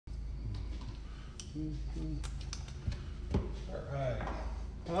All right.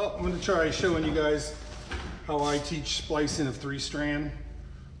 Well, I'm going to try showing you guys how I teach splicing of 3-strand.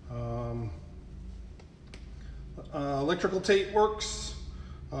 Electrical tape works.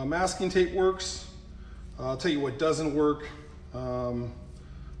 Masking tape works. I'll tell you what doesn't work.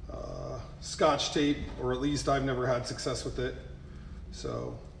 Scotch tape, or at least I've never had success with it.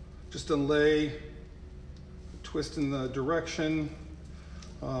 So just a lay, twist in the direction.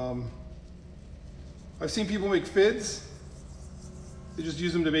 I've seen people make fids. They just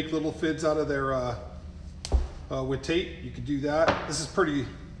use them to make little fids out of their, with tape. You could do that. This is pretty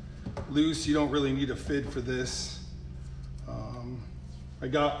loose. You don't really need a fid for this. I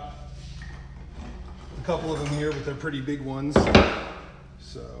got a couple of them here, but they're pretty big ones.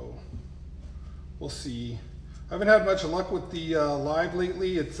 So we'll see. I haven't had much luck with the live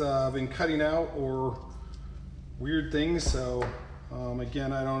lately. It's been cutting out or weird things. So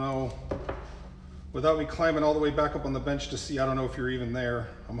again, I don't know. Without me climbing all the way back up on the bench to see, I don't know if you're even there.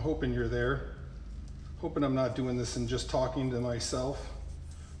 I'm hoping you're there. Hoping I'm not doing this and just talking to myself,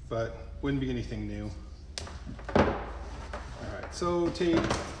 but wouldn't be anything new. All right, so tape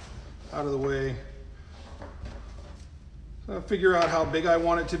out of the way. So I'll figure out how big I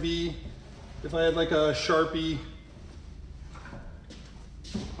want it to be. If I had like a Sharpie,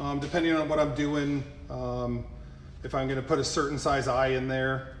 depending on what I'm doing, if I'm gonna put a certain size eye in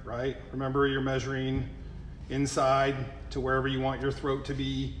there, right? Remember, you're measuring inside to wherever you want your throat to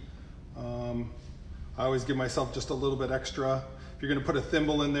be. I always give myself just a little bit extra. If you're gonna put a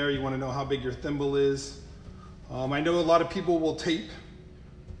thimble in there, you wanna know how big your thimble is. I know a lot of people will tape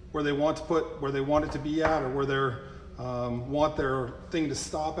where they want to put, where they want it to be at, or where they're want their thing to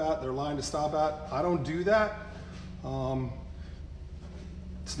stop at, their line to stop at. I don't do that.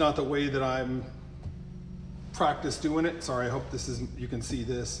 It's not the way that I'm practice doing it. Sorry, I hope this is, you can see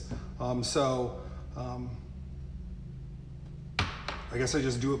this. I guess I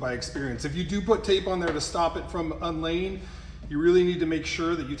just do it by experience. If you do put tape on there to stop it from unlaying, you really need to make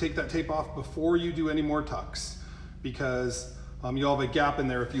sure that you take that tape off before you do any more tucks, because you'll have a gap in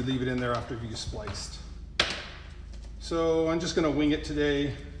there if you leave it in there after you spliced. So I'm just gonna wing it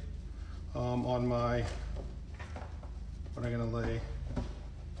today on my, what I'm gonna lay.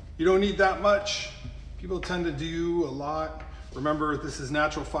 You don't need that much. People tend to do a lot. Remember, this is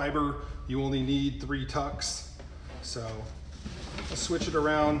natural fiber. You only need 3 tucks. So I'll switch it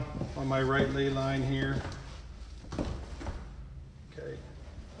around on my right lay line here. Okay,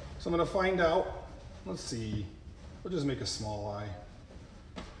 so I'm gonna find out, let's see, we'll just make a small eye,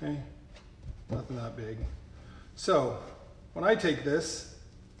 okay? Nothing that big. So when I take this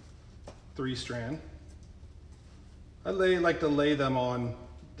 3-strand, I like to lay them on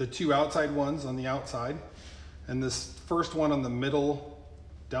the 2 outside ones on the outside, and this first one on the middle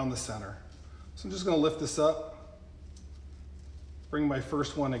down the center. So I'm just gonna lift this up, bring my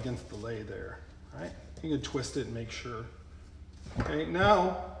first one against the lay there, right? You can twist it and make sure. Okay,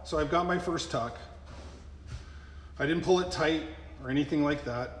 now, so I've got my first tuck. I didn't pull it tight or anything like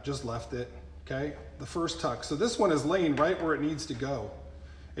that, just left it, okay? The first tuck. So this one is laying right where it needs to go.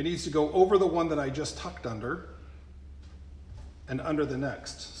 It needs to go over the one that I just tucked under and under the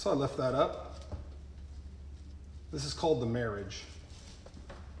next. So I lift that up. This is called the marriage,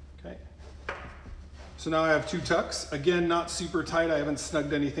 okay? So now I have 2 tucks. Again, not super tight. I haven't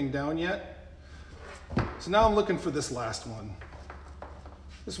snugged anything down yet. So now I'm looking for this last one.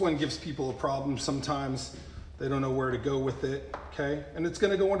 This one gives people a problem sometimes. They don't know where to go with it, okay? And it's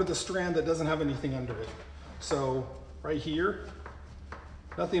gonna go under the strand that doesn't have anything under it. So right here,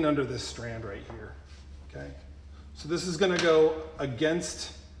 nothing under this strand right here, okay? So this is gonna go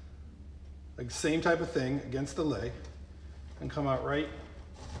against, like same type of thing, against the lay, and come out right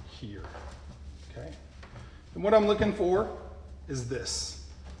here, okay? And what I'm looking for is this,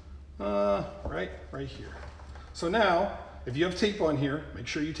 right here. So now, if you have tape on here, make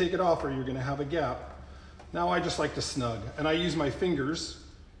sure you take it off or you're gonna have a gap. Now I just like to snug, and I use my fingers,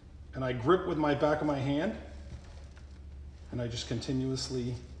 and I grip with my back of my hand, and I just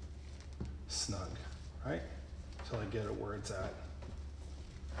continuously snug, right? Until I get it where it's at.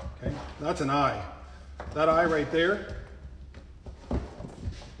 Okay, that's an eye. That eye right there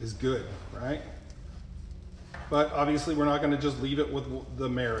is good, right? But obviously we're not gonna just leave it with the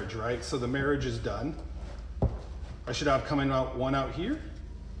marriage, right? So the marriage is done. I should have coming out one out here,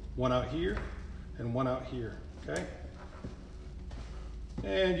 and one out here, okay?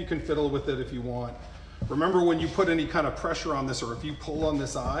 And you can fiddle with it if you want. Remember, when you put any kind of pressure on this, or if you pull on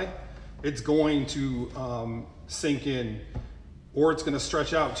this eye, it's going to sink in, or it's gonna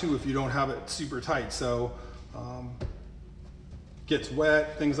stretch out too if you don't have it super tight. So gets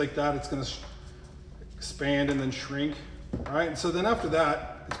wet, things like that, it's gonna expand and then shrink. All right, and so then after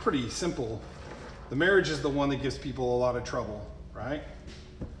that, it's pretty simple. The marriage is the one that gives people a lot of trouble, right?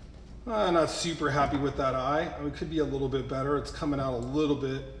 I'm not super happy with that eye. It could be a little bit better. It's coming out a little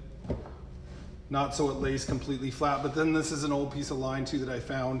bit, not so it lays completely flat, but then this is an old piece of line too that I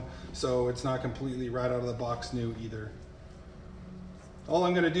found, so it's not completely right out of the box new either. All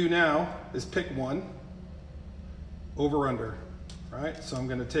I'm gonna do now is pick one, over under, right? So I'm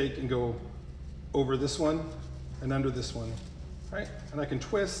gonna take and go over this one and under this one, right? And I can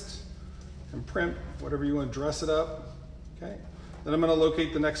twist and primp, whatever you want to dress it up, okay? Then I'm gonna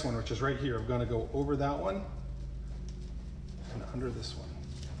locate the next one, which is right here. I'm gonna go over that one and under this one.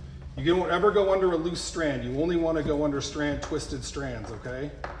 You don't ever go under a loose strand. You only wanna go under twisted strands,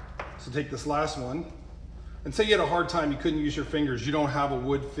 okay? So take this last one, and say you had a hard time, you couldn't use your fingers, you don't have a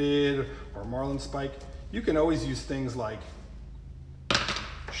wood fid or marlin spike, you can always use things like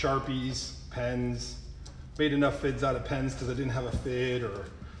Sharpies, pens, made enough fids out of pens because I didn't have a fid or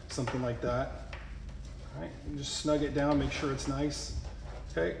something like that. All right, and just snug it down, make sure it's nice,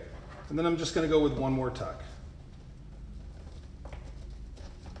 okay? And then I'm just gonna go with one more tuck.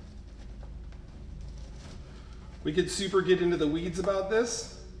 We could super get into the weeds about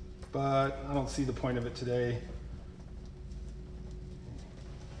this, but I don't see the point of it today.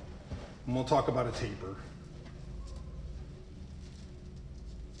 And we'll talk about a taper.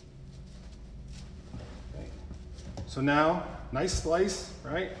 Okay. So now, nice splice,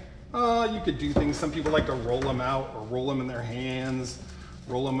 right? You could do things, some people like to roll them out or roll them in their hands,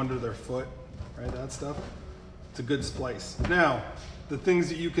 roll them under their foot, right, that stuff. It's a good splice. Now, the things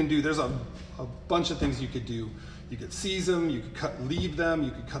that you can do, there's a bunch of things you could do. You could seize them, you could leave them,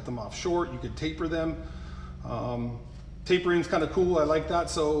 you could cut them off short, you could taper them. Tapering's kind of cool, I like that.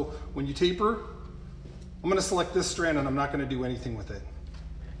 So when you taper, I'm gonna select this strand and I'm not gonna do anything with it.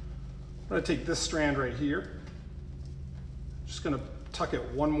 I'm gonna take this strand right here, just gonna tuck it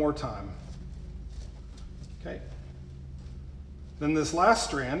one more time, okay? Then this last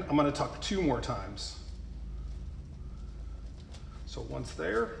strand, I'm gonna tuck 2 more times. So once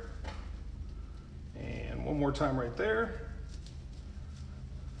there, and one more time right there.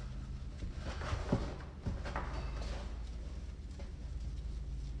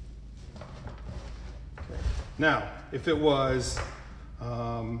 Okay. Now, if it was,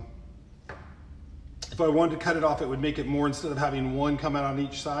 if I wanted to cut it off, it would make it more, instead of having one come out on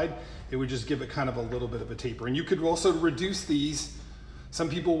each side, it would just give it kind of a little bit of a taper. And you could also reduce these. Some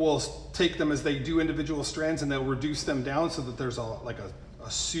people will take them as they do individual strands and they'll reduce them down so that there's like a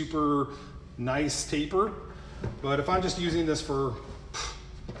super nice taper. But if I'm just using this for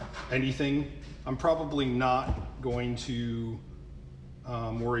anything, I'm probably not going to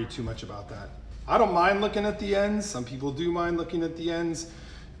worry too much about that. I don't mind looking at the ends. Some people do mind looking at the ends.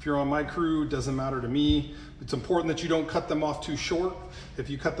 If you're on my crew, it doesn't matter to me. It's important that you don't cut them off too short. If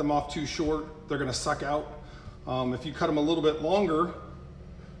you cut them off too short, they're gonna suck out. If you cut them a little bit longer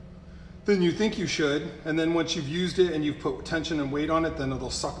than you think you should, and then once you've used it and you've put tension and weight on it, then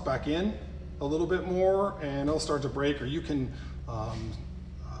it'll suck back in a little bit more and it'll start to break. Or you can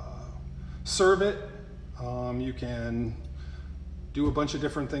serve it. You can do a bunch of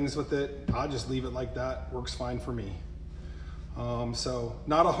different things with it. I'll just leave it like that, works fine for me. So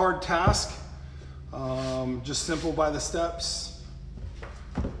not a hard task, just simple by the steps.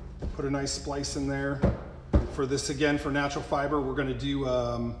 Put a nice splice in there. For this, again, for natural fiber, we're gonna do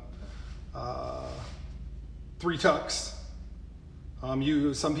 3 tucks.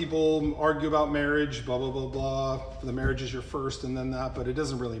 Some people argue about marriage, blah, blah, blah, blah. The marriage is your first and then that, but it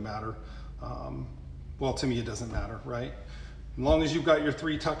doesn't really matter. Well, to me, it doesn't matter, right? As long as you've got your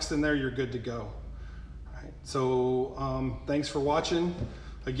 3 tucks in there, you're good to go. So thanks for watching.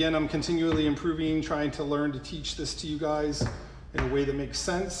 Again, I'm continually improving, trying to learn to teach this to you guys in a way that makes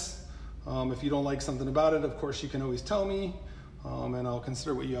sense. If you don't like something about it, of course, you can always tell me, and I'll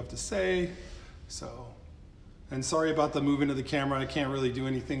consider what you have to say. So, and sorry about the movement of the camera. I can't really do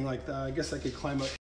anything like that. I guess I could climb up.